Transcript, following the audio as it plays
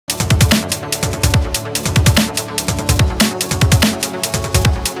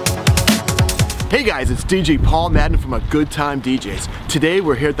Hey guys, it's DJ Paul Madden from a Goodtime DJs. Today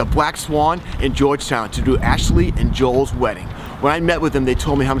we're here at the Black Swan in Georgetown to do Ashley and Joel's wedding. When I met with them, they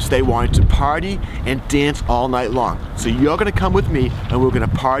told me how much they wanted to party and dance all night long. So you're gonna come with me and we're gonna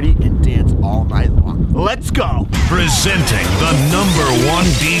party and dance all night long. Let's go! Presenting the #1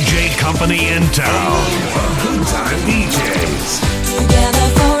 DJ company in town, Goodtime DJs. Together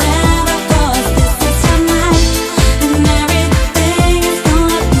forever, 'cause this is your night, and everything is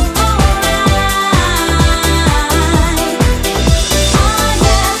gonna be alright. Oh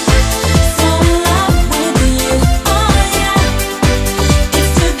yeah, so in love with you. Oh yeah,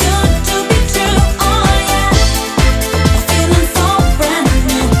 it's too good to be true. Oh yeah, feeling so brand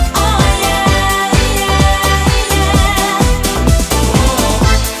new. Oh yeah,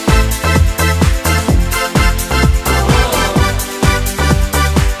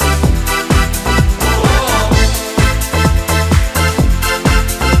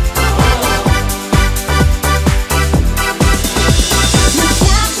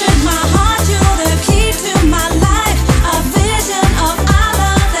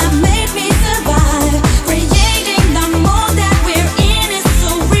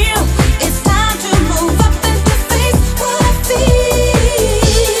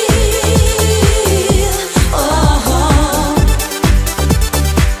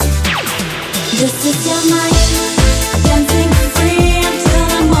 this is your night, dancing free until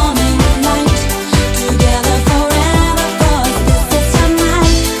the morning light. Together forever, 'cause this is your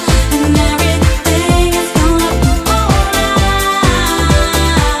night, and everything is gonna be alright.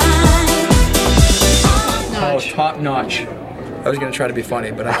 Oh, top notch. I was going to try to be funny,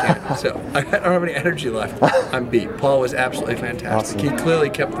 but I can't. So I don't have any energy left. I'm beat. Paul was absolutely fantastic. Awesome. He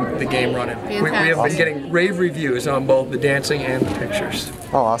clearly kept the game running. We have been getting rave reviews on both the dancing and the pictures.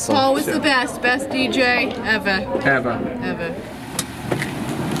 Oh, awesome. Paul was the best DJ ever. Ever.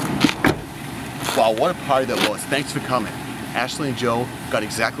 Wow, what a party that was. Thanks for coming. Ashley and Joe got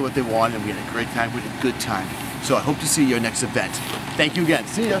exactly what they wanted and we had a great time with a good time. So I hope to see you at your next event. Thank you again.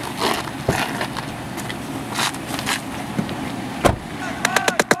 See ya.